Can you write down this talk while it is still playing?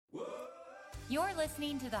You're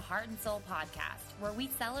listening to the Heart and Soul podcast, where we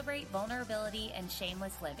celebrate vulnerability and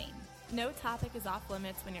shameless living. No topic is off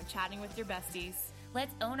limits when you're chatting with your besties.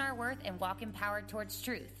 Let's own our worth and walk empowered towards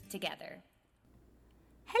truth together.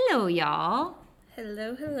 Hello, y'all.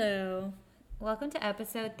 Hello, hello. Welcome to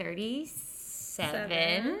episode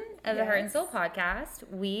 37 of the Heart and Soul podcast.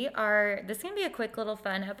 This is going to be a quick little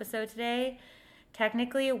fun episode today.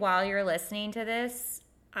 Technically, while you're listening to this,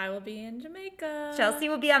 I will be in Jamaica. Chelsea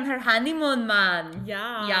will be on her honeymoon, man.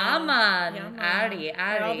 Yeah. Yeah, man. Yeah, man. Ari.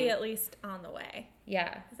 Or I'll be at least on the way.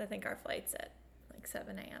 Yeah. Because I think our flight's at like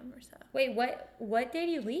 7 a.m. or so. Wait, what day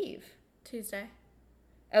do you leave? Tuesday.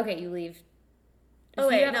 Okay, you leave. Oh,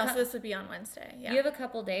 wait, no, so this would be on Wednesday. Yeah. You have a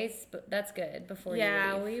couple days, but that's good before you leave.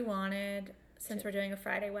 Yeah, we wanted, since we're doing a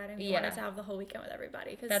Friday wedding, we wanted to have the whole weekend with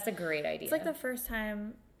everybody. Cause that's a great idea. It's like the first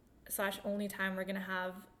time / only time we're going to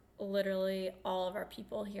have literally all of our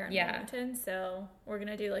people here in Wilmington. So we're going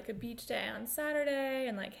to do like a beach day on Saturday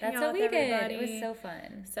and like hang out with everybody. It was so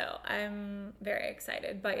fun. So I'm very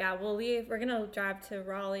excited. But yeah, we'll leave. We're going to drive to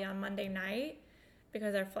Raleigh on Monday night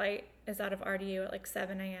because our flight is out of RDU at like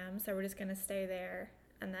 7 a.m. So we're just going to stay there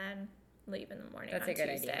and then leave in the morning on Tuesday.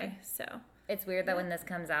 That's a good idea. So it's weird that when this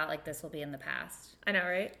comes out, like this will be in the past. I know,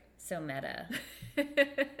 right? So meta.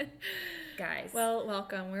 Guys. Well,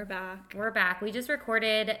 welcome. We're back. We're back. We just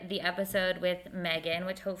recorded the episode with Megan,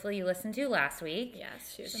 which hopefully you listened to last week.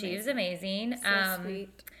 Yes, she was amazing. So sweet.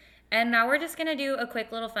 And now we're just going to do a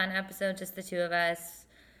quick little fun episode, just the two of us.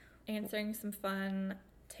 Answering some fun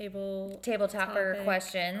tabletopper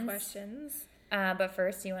questions. But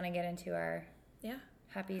first, you want to get into our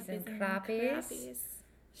happies and crappies?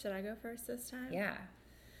 Should I go first this time? Yeah.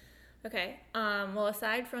 Okay. Well,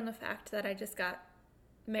 aside from the fact that I just got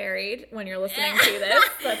married when you're listening to this,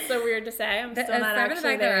 that's so weird to say. I'm still not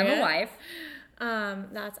actually there yet. I'm a wife.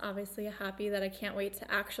 That's obviously a happy that I can't wait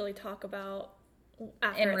to actually talk about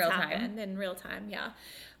after in it's real happened. time. In real time, yeah.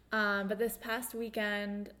 But this past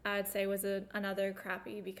weekend, I'd say was another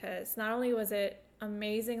crappy because not only was it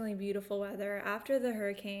amazingly beautiful weather after the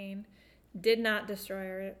hurricane did not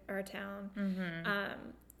destroy our town. Mm-hmm.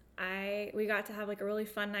 We got to have like a really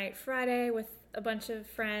fun night Friday with a bunch of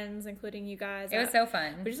friends, including you guys. It was so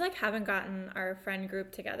fun. We just like haven't gotten our friend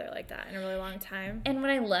group together like that in a really long time. And what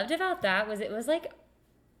I loved about that was it was like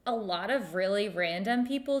a lot of really random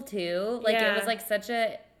people too. Like it was like such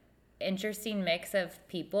a interesting mix of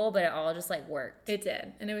people, but it all just like worked. It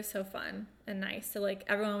did, and it was so fun and nice. So like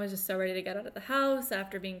everyone was just so ready to get out of the house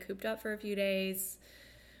after being cooped up for a few days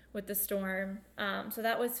with the storm. So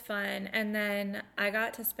that was fun. And then I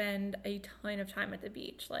got to spend a ton of time at the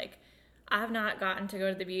beach. Like I have not gotten to go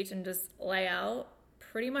to the beach and just lay out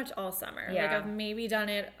pretty much all summer. Yeah. Like I've maybe done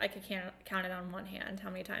it, I could count it on one hand how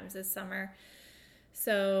many times this summer.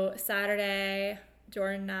 So Saturday,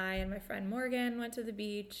 Jordan and I and my friend Morgan went to the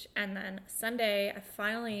beach. And then Sunday, I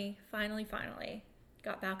finally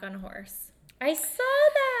got back on a horse. I saw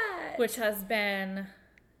that! Which has been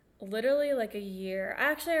literally like a year.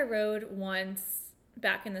 I rode once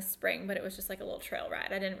back in the spring, but it was just like a little trail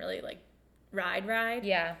ride. I didn't really like ride.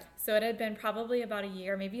 Yeah. So it had been probably about a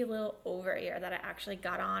year, maybe a little over a year that I actually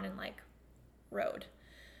got on and like rode.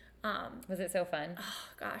 Was it so fun? Oh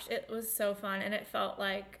gosh, it was so fun. And it felt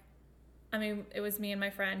like, it was me and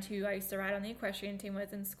my friend who I used to ride on the equestrian team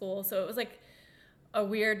with in school. So it was like a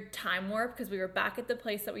weird time warp because we were back at the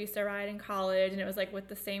place that we used to ride in college. And it was like with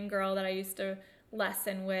the same girl that I used to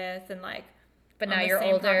lesson with and like, but now you're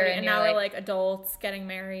older property. and now we're like adults getting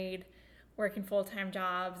married, working full-time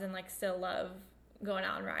jobs, and like still love going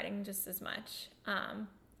out and riding just as much.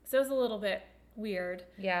 So it was a little bit weird.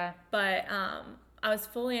 Yeah. But I was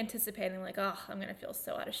fully anticipating like, oh, I'm gonna feel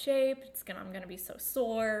so out of shape. I'm gonna be so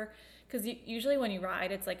sore because usually when you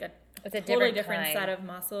ride, it's like a totally different set of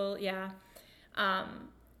muscle. Yeah.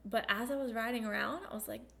 But as I was riding around, I was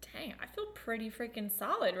like, dang, I feel pretty freaking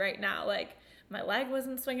solid right now. Like my leg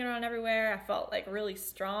wasn't swinging around everywhere. I felt like really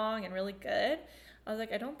strong and really good. I was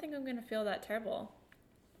like, I don't think I'm going to feel that terrible.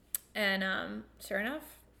 And sure enough,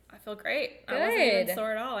 I feel great. Good. I wasn't even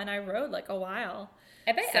sore at all. And I rode like a while.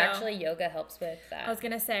 I bet actually yoga helps with that. I was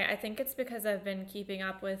going to say, I think it's because I've been keeping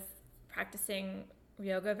up with practicing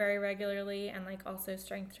yoga very regularly and like also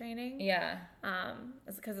strength training. Yeah.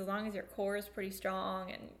 It's because as long as your core is pretty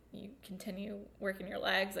strong and you continue working your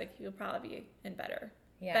legs, like you'll probably be in better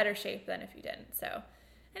shape than if you didn't. So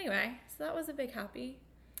anyway, so that was a big happy.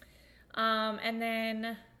 And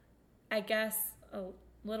then I guess a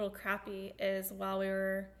little crappy is while we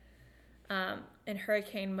were in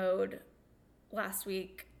hurricane mode last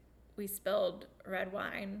week, we spilled red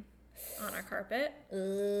wine on our carpet.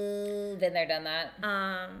 Ooh, been there, done that.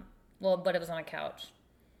 Well, but it was on a couch.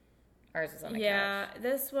 Ours was on the couch. Yeah,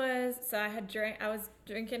 this was, so I was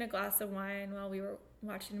drinking a glass of wine while we were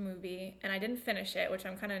watching a movie, and I didn't finish it, which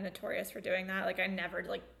I'm kind of notorious for doing that. Like, I never,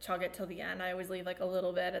 like, chug it till the end. I always leave, like, a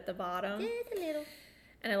little bit at the bottom. Just a little.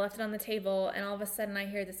 And I left it on the table, and all of a sudden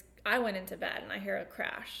I went into bed, and I hear a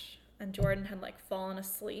crash. And Jordan had, like, fallen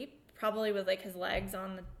asleep, probably with, like, his legs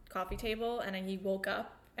on the coffee table, and he woke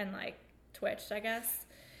up and, like, twitched, I guess.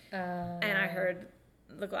 And I heard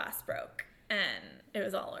the glass broke. And it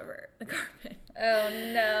was all over the carpet. Oh,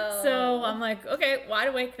 no. So I'm like, okay, wide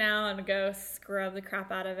awake now. I'm going to go scrub the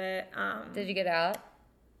crap out of it. Did you get out?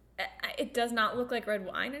 It does not look like red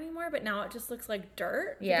wine anymore, but now it just looks like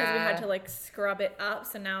dirt. Yeah. Because we had to, like, scrub it up.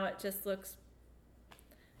 So now it just looks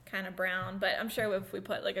kind of brown. But I'm sure if we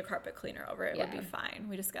put, like, a carpet cleaner over it, it would be fine.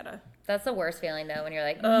 We just got to... That's the worst feeling, though, when you're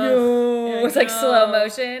like, no. It's like slow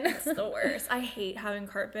motion. It's the worst. I hate having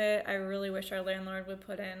carpet. I really wish our landlord would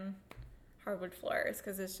put in hardwood floors,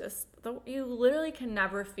 because it's just, you literally can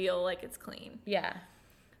never feel like it's clean. Yeah.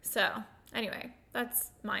 So, anyway, that's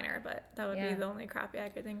minor, but that would be the only crappy I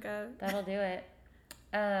could think of. That'll do it.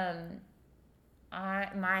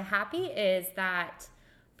 My happy is that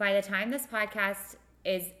by the time this podcast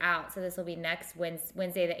is out, so this will be next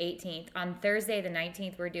Wednesday the 18th, on Thursday the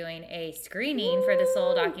 19th, we're doing a screening for the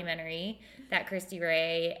Soul documentary that Christy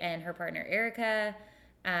Ray and her partner Erica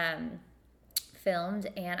filmed,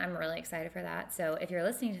 and I'm really excited for that. So if you're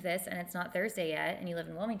listening to this and it's not Thursday yet and you live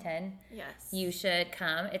in Wilmington, yes, you should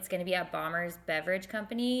come. It's going to be at Bomber's Beverage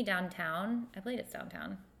Company downtown. I believe it's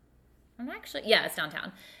downtown. It's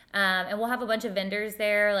downtown. And we'll have a bunch of vendors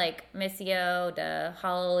there, like Missio, the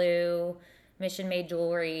Hallelujah, Mission Made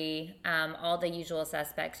Jewelry, all the usual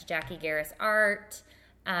suspects, Jackie Garris Art.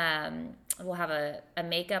 We'll have a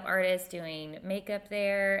makeup artist doing makeup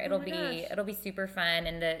there. It'll be super fun,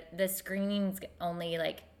 and the screening's only,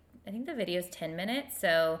 like, I think the video's 10 minutes,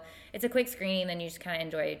 so it's a quick screening. Then you just kind of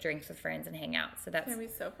enjoy drinks with friends and hang out. So that's gonna be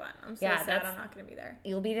so fun. I'm so sad I'm not gonna be there.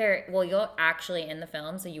 You'll be there. Well, you'll actually in the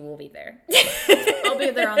film, so you will be there. I'll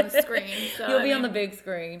be there on the screen. So you'll be on the big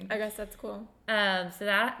screen. I guess that's cool. So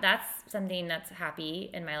that's something that's happy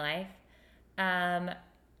in my life.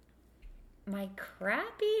 My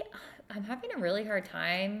crappy, I'm having a really hard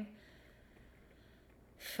time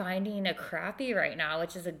finding a crappy right now,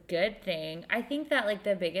 which is a good thing. I think that, like,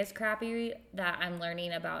 the biggest crappy that I'm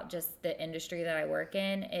learning about just the industry that I work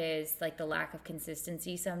in is, like, the lack of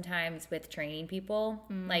consistency sometimes with training people,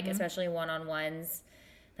 like, especially one-on-ones.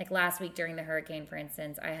 Like, last week during the hurricane, for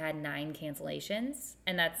instance, I had 9 cancellations,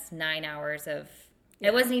 and that's 9 hours of,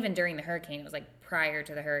 it wasn't even during the hurricane. It was, like, prior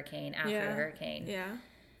to the hurricane, after the hurricane. Yeah.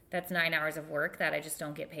 That's 9 hours of work that I just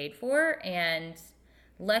don't get paid for. And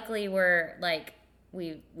luckily we're, like,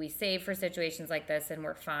 we save for situations like this and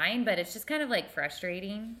we're fine, but it's just kind of, like,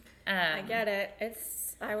 frustrating. I get it.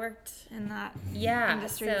 I worked in that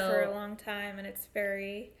industry for a long time, and it's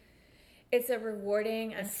a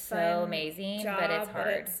rewarding and fun so amazing, job, but it's hard.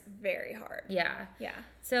 But it's very hard. Yeah. Yeah.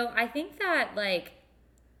 So I think that, like,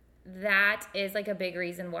 that is, like, a big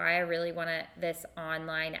reason why I really want this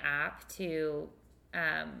online app to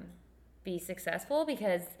be successful,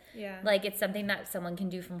 because like, it's something that someone can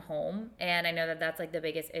do from home, and I know that that's, like, the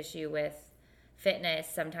biggest issue with fitness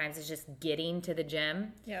sometimes is just getting to the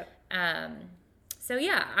gym. So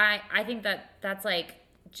yeah, I think that's like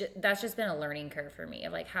that's just been a learning curve for me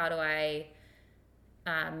of, like, how do I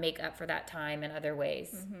make up for that time in other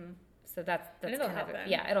ways. So that's it'll kind happen.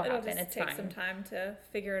 It'll happen. Just it's take fine. some time to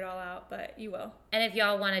figure it all out, but you will. And if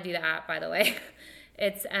y'all want to do the app, by the way,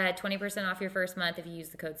 it's 20% off your first month if you use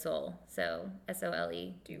the code SOUL. So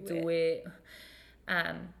SOLE. Do it.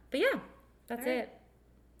 But yeah, that's it.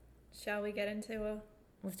 Shall we get into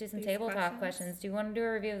let's do some tabletop questions. Do you want to do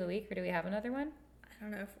a review of the week, or do we have another one? I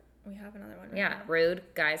don't know if we have another one. Right now. Rude.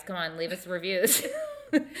 Guys, come on, leave us reviews.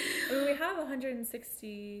 I mean, we have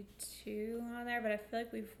 162 on there, but I feel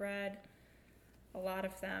like we've read a lot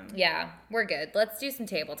of them. Yeah, we're good. Let's do some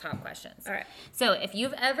tabletop questions. All right. So if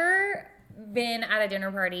you've ever been at a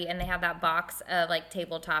dinner party and they have that box of, like,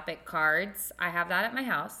 table topic cards, I have that at my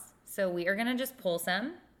house. So we are going to just pull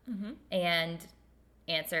some and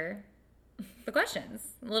answer the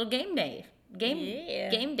questions. A little game day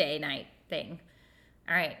night thing.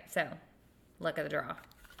 All right, so look at the draw.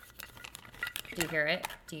 Do you hear it?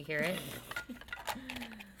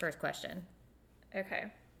 First question. Okay.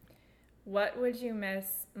 What would you miss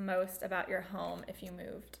most about your home if you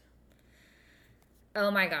moved? Oh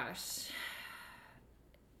my gosh.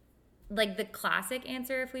 Like, the classic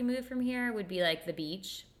answer if we moved from here would be, like, the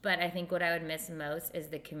beach. But I think what I would miss most is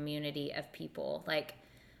the community of people. Like,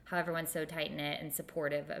 how everyone's so tight-knit and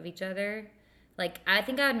supportive of each other. Like, I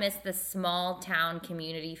think I would miss the small town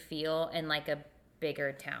community feel in like a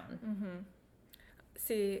bigger town. Mm-hmm.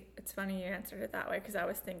 See, it's funny you answered it that way because I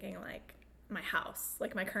was thinking like my house,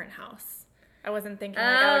 like my current house. I wasn't thinking like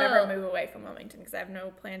I would ever move away from Wilmington because I have no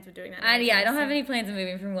plans of doing that. Yeah, I don't have any plans of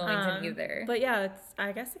moving from Wilmington either. But yeah,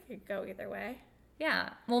 I guess it could go either way. Yeah.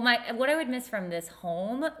 Well, what I would miss from this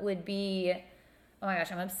home would be, oh my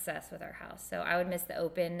gosh, I'm obsessed with our house. So I would miss the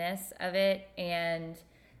openness of it and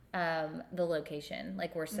the location.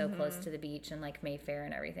 Like, we're so close to the beach and like Mayfair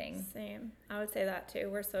and everything. Same. I would say that too.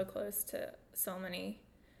 We're so close to so many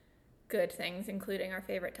good things, including our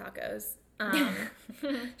favorite tacos.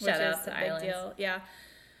 Shout out to Islands. Big deal. Yeah.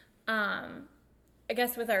 I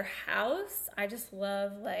guess with our house, I just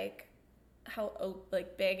love like how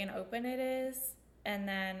like big and open it is, and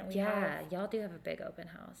then y'all do have a big open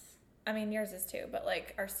house. I mean, yours is too, but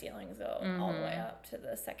like our ceilings go all the way up to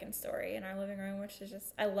the second story in our living room, which is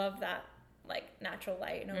just, I love that like natural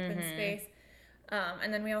light and open space.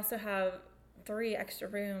 And then we also have 3 extra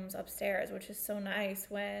rooms upstairs, which is so nice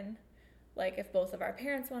when, like, if both of our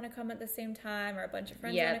parents want to come at the same time or a bunch of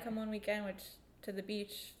friends want to come one weekend, which to the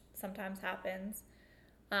beach sometimes happens.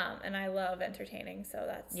 And I love entertaining, so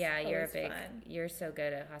that's fun. You're so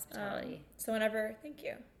good at hospitality. So thank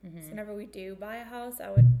you. So whenever we do buy a house, I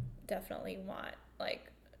would definitely want like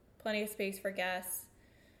plenty of space for guests,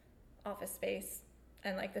 office space,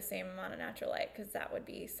 and like the same amount of natural light, because that would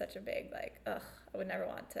be such a big like, I would never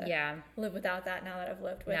want to live without that now that I've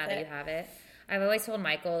lived with it. Now that you have it. I've always told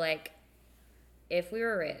Michael, like, if we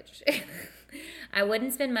were rich, I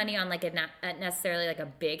wouldn't spend money on like necessarily like a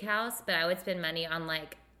big house, but I would spend money on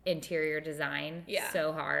like interior design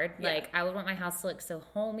so hard. Like, I would want my house to look so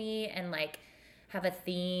homey and like have a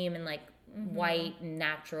theme and like white and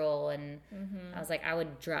natural, and I was like, I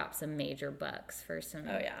would drop some major bucks for some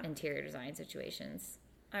interior design situations.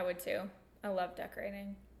 I would too. I love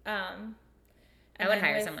decorating. I would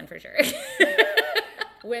hire someone for sure.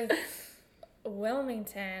 With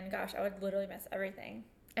Wilmington, gosh, I would literally miss everything.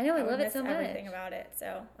 I know, I love it so much. Everything about it,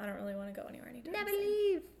 so I don't really want to go anywhere anytime soon. Never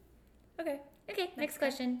leave. Okay, next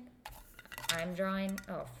question. I'm drawing.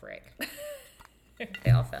 Oh, frick.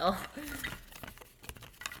 They all fell.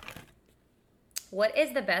 What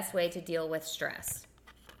is the best way to deal with stress?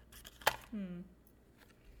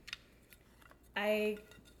 I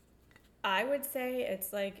would say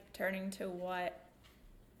it's like turning to what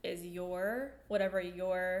is whatever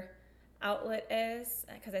your outlet is,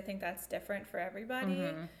 because I think that's different for everybody,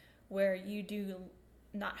 where you do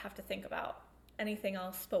not have to think about anything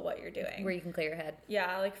else but what you're doing. Where you can clear your head.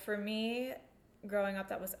 Yeah, like for me, growing up,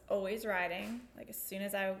 that was always riding. Like as soon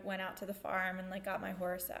as I went out to the farm and like got my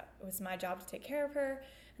horse, it was my job to take care of her.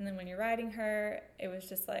 And then when you're riding her, it was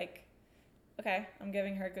just like, okay, I'm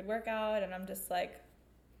giving her a good workout, and I'm just like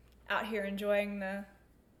out here enjoying the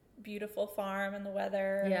beautiful farm and the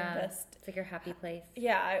weather. Yeah, and it's like your happy place.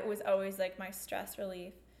 Yeah, it was always like my stress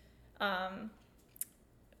relief. But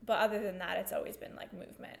other than that, it's always been like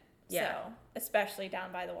movement. Yeah. So, especially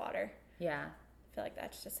down by the water. Yeah. I feel like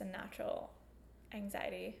that's just a natural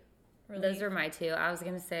anxiety relief. Those are my 2. I was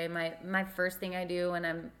going to say my first thing I do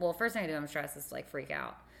when first thing I do when I'm stressed is like freak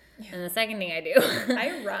out. Yeah. And the second thing I do.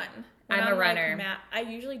 I run. I'm a runner. Like, I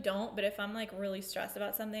usually don't, but if I'm like really stressed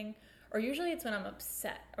about something, or usually it's when I'm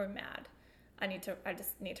upset or mad, I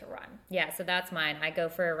just need to run. Yeah, so that's mine. I go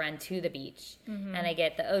for a run to the beach, and I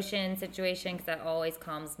get the ocean situation because that always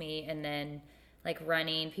calms me. And then like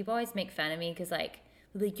running, people always make fun of me because like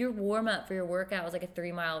your warm up for your workout was like a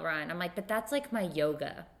 3-mile run. I'm like, but that's like my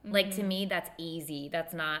yoga. Like to me, that's easy.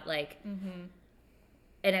 That's not like,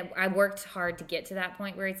 and I worked hard to get to that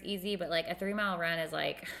point where it's easy, but like a 3-mile run is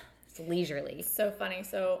like, it's leisurely. So funny.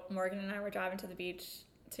 So Morgan and I were driving to the beach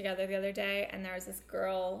together the other day, and there was this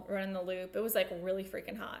girl running the loop. It was like really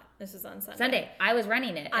freaking hot. This was on Sunday. I was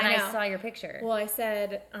running it, and I saw your picture. Well, I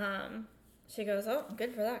said, she goes, oh,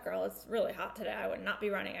 good for that girl. It's really hot today. I would not be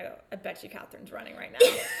running. I go, I bet you Catherine's running right now.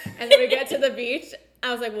 And then we get to the beach.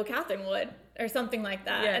 I was like, well, Catherine would, or something like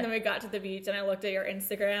that. Yeah. And then we got to the beach, and I looked at your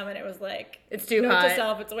Instagram, and it was like, it's too hot. Note to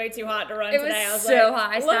self, it's way too hot to run today. I was so like,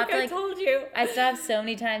 hot. I told you. I stopped so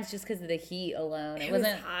many times just because of the heat alone. It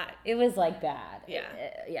wasn't hot. It was like bad. Yeah.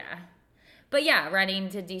 Yeah. But yeah, running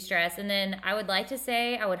to de-stress. And then I would like to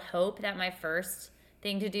say, I would hope that my first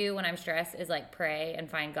thing to do when I'm stressed is like pray and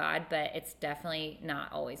find God, but it's definitely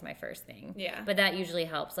not always my first thing. Yeah. But that usually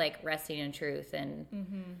helps, like resting in truth and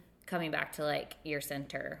coming back to like your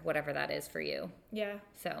center, whatever that is for you. Yeah.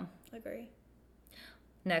 So. Agree.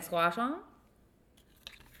 Next question.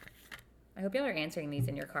 I hope y'all are answering these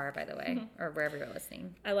in your car, by the way, or wherever you're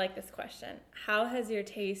listening. I like this question. How has your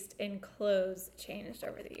taste in clothes changed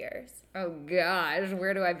over the years? Oh, gosh.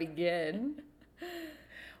 Where do I begin?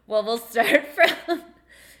 Well, we'll start from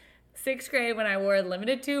 6th grade when I wore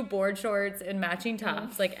limited tube board shorts and matching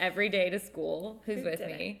tops, like, every day to school. Who's with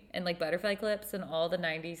me? And, like, butterfly clips and all the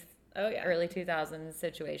 90s, early 2000s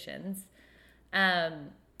situations.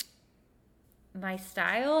 My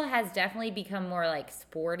style has definitely become more, like,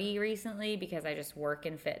 sporty recently because I just work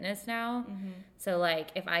in fitness now. So,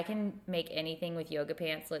 like, if I can make anything with yoga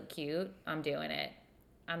pants look cute, I'm doing it.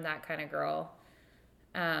 I'm that kind of girl.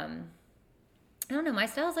 I don't know. My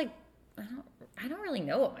style is, like, I don't really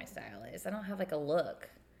know what my style is. I don't have, like, a look.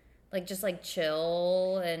 Like, just, like,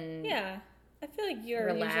 chill and yeah. I feel like you're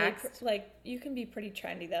relaxed. Usually, like, you can be pretty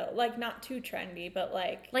trendy, though. Like, not too trendy, but,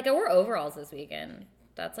 like... Like, I wore overalls this weekend.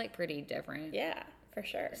 That's, like, pretty different. Yeah, for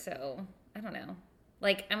sure. So, I don't know.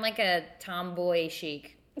 Like, I'm like a tomboy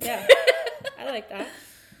chic. Yeah, I like that.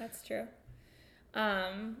 That's true.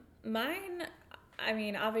 Mine, I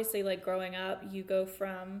mean, obviously, like, growing up, you go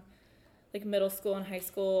from, like, middle school and high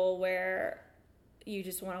school where you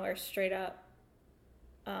just want to wear straight up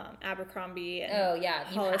Abercrombie and you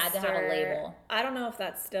Hollister. had to have a label. I don't know if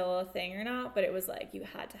that's still a thing or not, but it was, like, you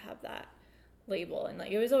had to have that label. And,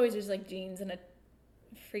 like, it was always just, like, jeans and a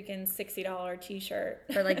freaking $60 t-shirt.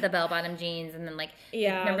 Or, like, the bell-bottom jeans and then, like...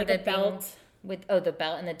 remember like the belt? With the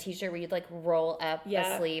belt and the t-shirt where you'd, like, roll up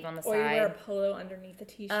a sleeve on the side. Or you wear a polo underneath the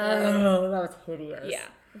t-shirt. Oh, that was hideous. Yeah,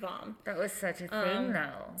 bomb. That was such a thing,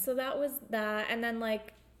 though. So that was that. And then,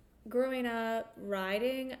 like, growing up,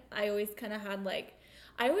 riding, I always kind of had, like...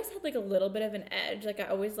 I always had, like, a little bit of an edge. Like, I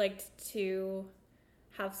always liked to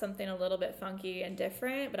have something a little bit funky and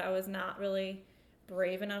different, but I was not really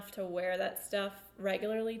brave enough to wear that stuff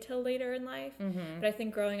regularly till later in life. But I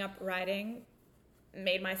think growing up riding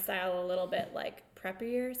made my style a little bit, like,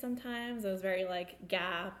 preppier sometimes. It was very, like,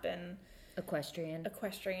 Gap and... Equestrian,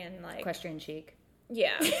 like... Equestrian chic.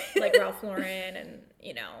 Yeah, like Ralph Lauren and,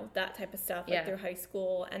 you know, that type of stuff, like, through high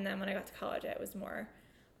school. And then when I got to college, it was more,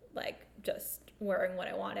 like, just wearing what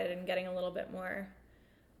I wanted and getting a little bit more,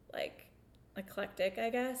 like, eclectic, I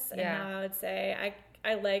guess. And now I would say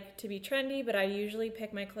I like to be trendy, but I usually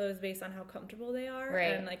pick my clothes based on how comfortable they are.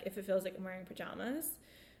 Right. And, like, if it feels like I'm wearing pajamas.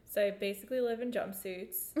 So I basically live in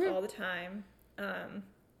jumpsuits all the time.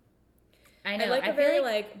 I know. I like a very,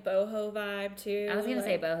 like, boho vibe, too. I was going to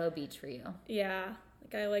say boho beach for you. Yeah.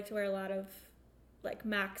 Like, I like to wear a lot of, like,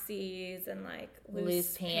 maxis and, like,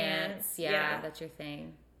 loose pants. Yeah, that's your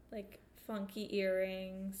thing. Like, funky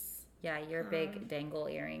earrings. Yeah, you're a big dangle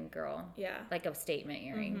earring girl. Yeah. Like a statement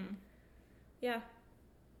earring. Yeah.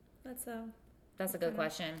 That's a good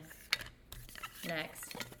question.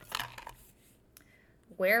 Next.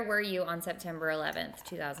 Where were you on September 11th,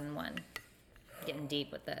 2001? Getting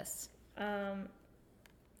deep with this.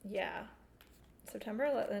 Yeah. September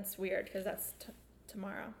 11th, that's weird because that's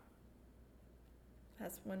tomorrow.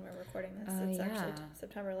 That's when we're recording this. It's actually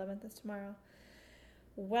September 11th is tomorrow.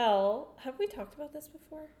 Well, have we talked about this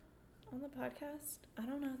before on the podcast? I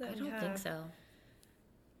don't know that we have. I don't think so.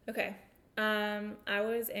 Okay. I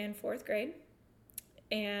was in 4th grade,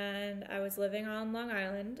 and I was living on Long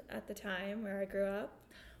Island at the time where I grew up.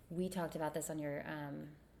 We talked about this on your,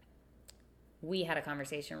 we had a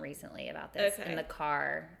conversation recently about this in the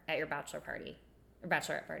car at your bachelorette party.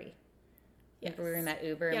 Yes. We were in that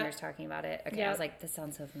Uber and we were talking about it. Okay, I was like, this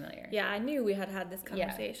sounds so familiar. Yeah, I knew we had this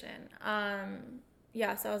conversation.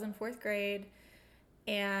 Yeah. So I was in 4th grade,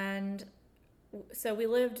 and so we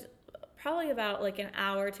lived probably about like an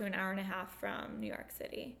hour to an hour and a half from New York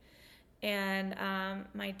City. And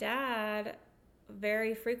my dad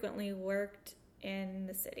very frequently worked in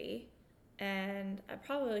the city, and I'd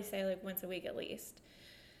probably say like once a week at least,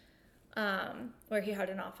 where he had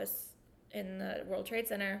an office in the World Trade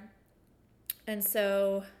Center. And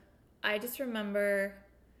so I just remember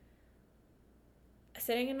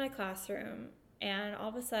sitting in my classroom, and all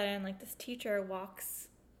of a sudden, like, this teacher walks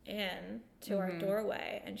in to our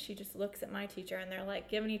doorway, and she just looks at my teacher, and they're like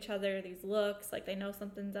giving each other these looks like they know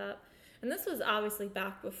something's up. And this was obviously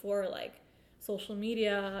back before like social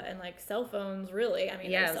media and like cell phones, really. I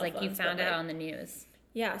mean, yeah, it was like you found out on the news.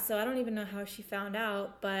 Yeah, so I don't even know how she found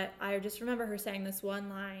out, but I just remember her saying this one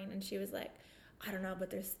line, and she was like, I don't know,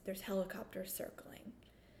 but there's helicopters circling.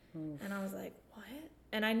 Oof. And I was like, what?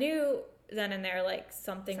 And I knew then and there, like,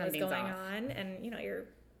 something's was going on, and, you know, you're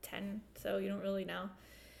 10, so you don't really know.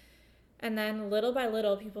 And then little by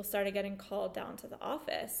little, people started getting called down to the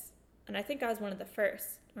office, and I think I was one of the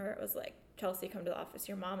first, where it was like, Chelsea, come to the office,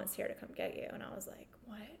 your mom is here to come get you. And I was like,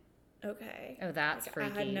 what? okay. Oh, that's like,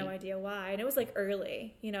 freaky. I had no idea why. And it was like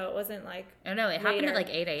early, you know, it wasn't like Oh no, it later. happened at like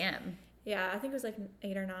 8 a.m. Yeah, I think it was like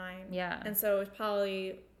 8 or 9. Yeah. And so it was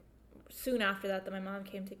probably soon after that my mom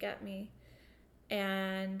came to get me.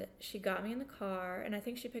 And she got me in the car, and I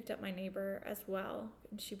think she picked up my neighbor as well.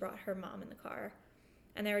 And she brought her mom in the car.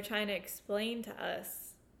 And they were trying to explain to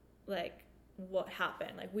us, like, what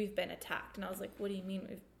happened. Like, we've been attacked. And I was like, what do you mean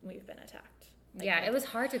we've been attacked? Like, yeah, it was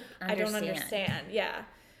hard to understand. I don't understand. Yeah.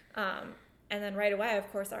 And then right away,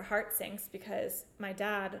 of course, our heart sinks because my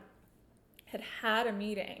dad had a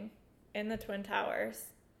meeting in the Twin Towers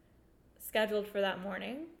scheduled for that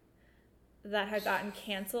morning that had gotten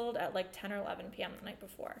canceled at like 10 or 11 p.m. the night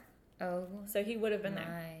before. Oh. So he would have been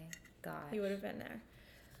there. My God. He would have been there.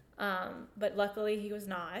 But luckily he was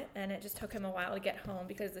not, and it just took him a while to get home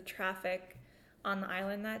because the traffic on the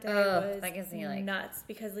island that day was that gives me, like, nuts.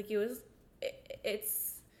 Because like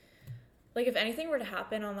it's like if anything were to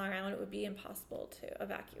happen on Long Island, it would be impossible to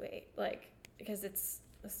evacuate. Like because it's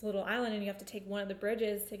this little island, and you have to take one of the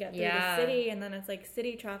bridges to get through the city, and then it's like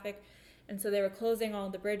city traffic. And so they were closing all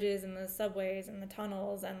the bridges and the subways and the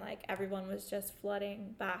tunnels, and like everyone was just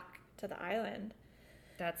flooding back to the island.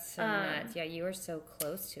 That's so nuts. Yeah, you were so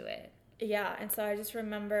close to it. Yeah, and so I just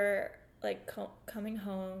remember like coming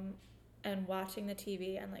home and watching the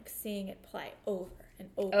TV and like seeing it play over and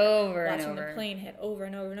over, watching the plane hit over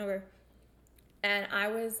and over and over, and I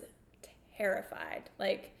was terrified.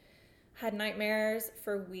 Like, had nightmares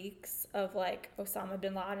for weeks of like Osama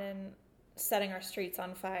bin Laden setting our streets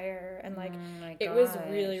on fire, and like it was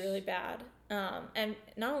really, really bad. And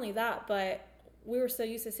not only that, but we were so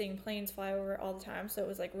used to seeing planes fly over all the time, so it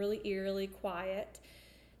was like really eerily quiet.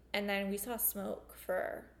 And then we saw smoke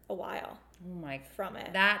for a while. From it.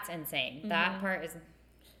 That's insane. Mm-hmm. That part is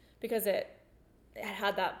because it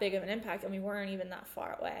had that big of an impact, and we weren't even that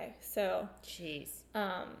far away. So, jeez.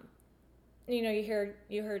 You know,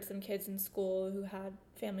 you heard some kids in school who had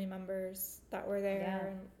family members that were there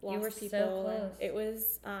and lost people. So close. It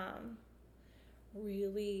was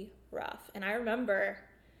really rough. And I remember,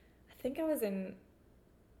 I think it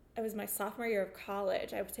was my sophomore year of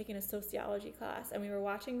college. I was taking a sociology class, and we were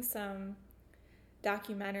watching some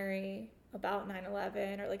documentary about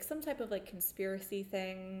 9/11 or like some type of like conspiracy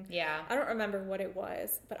thing. Yeah. I don't remember what it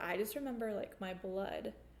was, but I just remember like my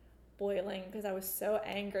blood boiling because I was so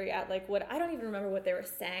angry at like what I don't even remember what they were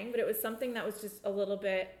saying, but it was something that was just a little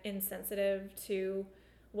bit insensitive to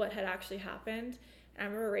what had actually happened. And I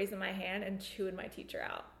remember raising my hand and chewing my teacher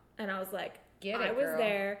out. And I was like, I was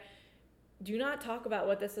there. Do not talk about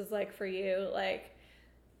what this was like for you. Like,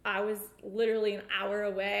 I was literally an hour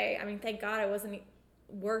away. I mean, thank God I wasn't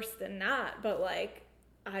worse than that, but like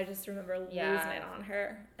I just remember losing it on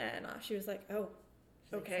her, and she was like, oh,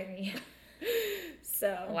 okay.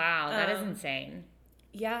 So wow, that is insane.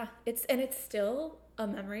 Yeah, it's still a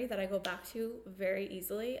memory that I go back to very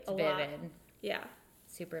easily. It's vivid. Yeah,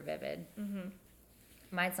 super vivid. Mm-hmm.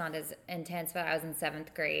 Mine's not as intense, but I was in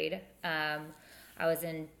 7th grade. I was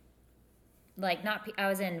in I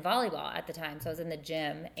was in volleyball at the time, so I was in the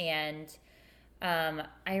gym, and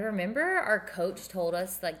I remember our coach told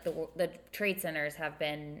us like the trade centers have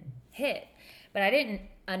been hit, but I didn't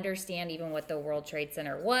understand even what the World Trade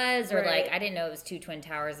Center was, or like I didn't know it was 2 twin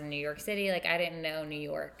towers in New York City. Like I didn't know New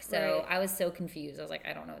York, so I was so confused. I was like,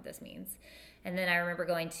 I don't know what this means. And then I remember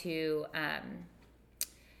going to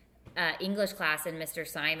English class, and Mr.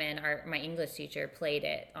 Simon, my English teacher, played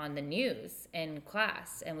it on the news in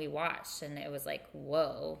class, and we watched, and it was like,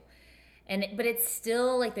 whoa. But it's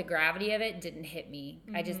still like the gravity of it didn't hit me.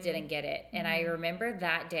 Mm-hmm. I just didn't get it. And I remember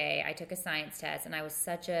that day I took a science test, and I was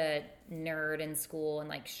such a nerd in school and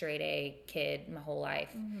like straight A kid my whole life.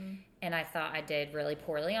 Mm-hmm. And I thought I did really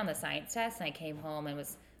poorly on the science test, and I came home and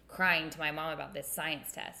was crying to my mom about this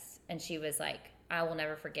science test. And she was like, I will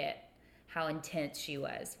never forget how intense she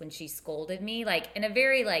was when she scolded me, like in a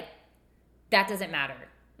very like, that doesn't matter.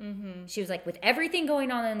 Mm-hmm. She was like, with everything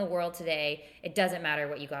going on in the world today, it doesn't matter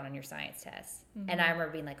what you got on your science test. Mm-hmm. And I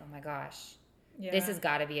remember being like, oh my gosh, this has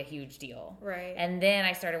got to be a huge deal. Right. And then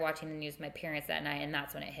I started watching the news with my parents that night, and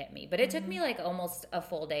that's when it hit me. But it took me like almost a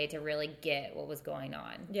full day to really get what was going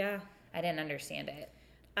on. Yeah. I didn't understand it.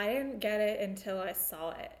 I didn't get it until I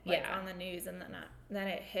saw it on the news, and then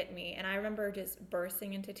it hit me. And I remember just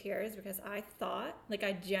bursting into tears because I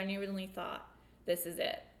genuinely thought, this is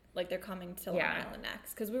it. Like, they're coming to Long Island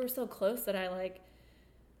next. Because we were so close that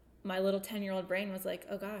my little 10-year-old brain was like,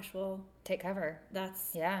 oh gosh, well, take cover.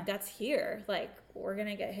 That's here. Like, we're going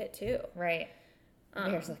to get hit too. Right.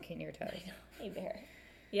 Bear's licking your toes. Hey, Bear.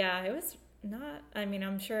 Yeah, it was not, I mean,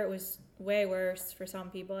 I'm sure it was way worse for some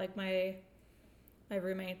people. Like, my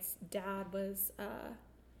roommate's dad was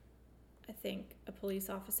I think, a police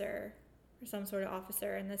officer or some sort of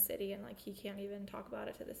officer in the city, and like he can't even talk about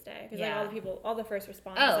it to this day because like all the first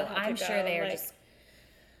responders. Oh, I'm sure they are like, just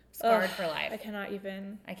scarred for life. I cannot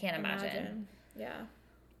even. I can't imagine. Yeah.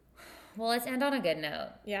 Well, let's end on a good note.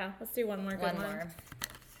 Yeah, let's do one more good one.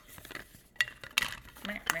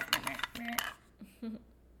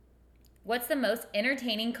 What's the most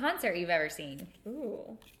entertaining concert you've ever seen?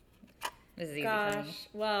 Ooh. This is easy for me.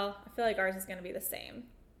 Well, I feel like ours is going to be the same.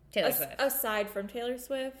 Taylor Swift. Aside from Taylor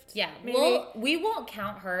Swift. Yeah. Maybe. Well, we won't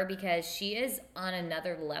count her because she is on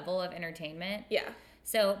another level of entertainment. Yeah.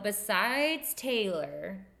 So besides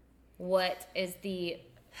Taylor, what is the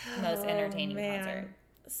most entertaining concert?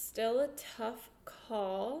 Still a tough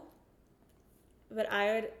call. But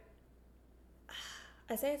I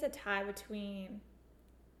say it's a tie between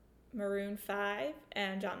Maroon 5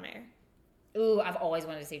 and John Mayer. Ooh, I've always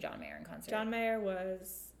wanted to see John Mayer in concert. John Mayer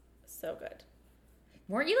was so good.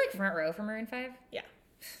 Weren't you like front row for Maroon 5? Yeah.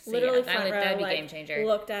 So literally front row. That would be game changer.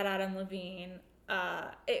 Looked at Adam Levine.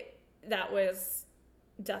 That was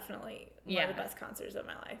definitely one of the best concerts of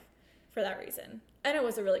my life for that reason. And it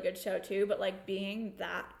was a really good show too, but like being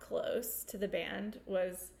that close to the band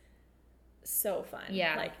was so fun.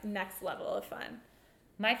 Yeah. Like next level of fun.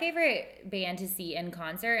 My favorite band to see in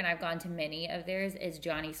concert, and I've gone to many of theirs, is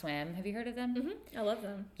Johnny Swim. Have you heard of them? Mm-hmm. I love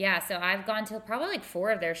them. Yeah, so I've gone to probably like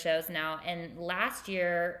 4 of their shows now. And last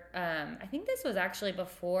year, I think this was actually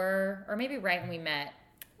before, or maybe right when we met.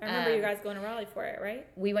 I remember you guys going to Raleigh for it, right?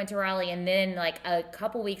 We went to Raleigh, and then like a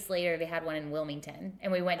couple weeks later, they had one in Wilmington.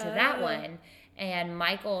 And we went to that one. And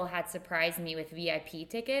Michael had surprised me with VIP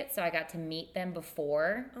tickets, so I got to meet them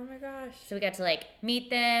before. Oh my gosh. So we got to like meet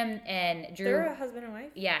them, and Drew. They're a husband and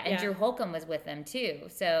wife? Yeah, and Drew Holcomb was with them too.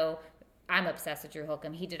 So I'm obsessed with Drew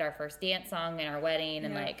Holcomb. He did our first dance song in our wedding,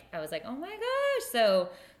 and like I was like, oh my gosh. So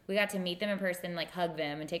we got to meet them in person, like hug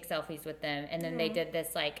them and take selfies with them. And then they did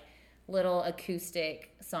this like little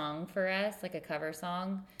acoustic song for us, like a cover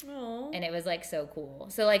song. Aww. And it was like so cool.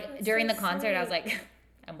 So like during the concert, sweet. I was like,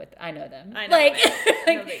 I know them. I know like,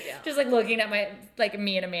 no big deal. Just like looking at my, like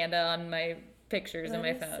me and Amanda on my pictures on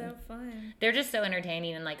my phone. So fun. They're just so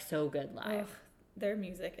entertaining and like so good live. Their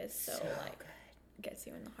music is so like good. Gets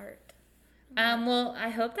you in the heart. Well, I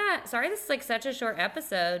hope that, sorry this is like such a short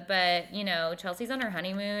episode, but you know, Chelsea's on her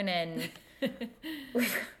honeymoon and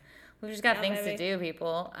we've just got things to do,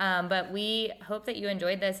 people. But we hope that you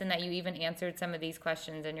enjoyed this and that you even answered some of these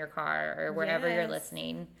questions in your car or wherever you're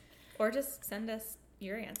listening. Or just send us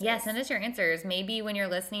your answers. Yeah, send us your answers. Maybe when you're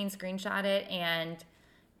listening, screenshot it and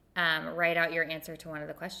write out your answer to one of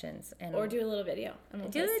the questions. Or do a little video. And we'll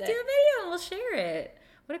do a video and we'll share it.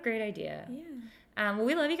 What a great idea. Yeah. Well,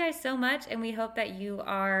 we love you guys so much, and we hope that you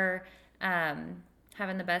are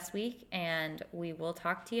having the best week, and we will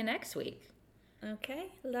talk to you next week. Okay.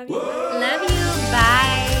 Love you. Love you.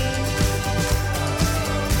 Bye.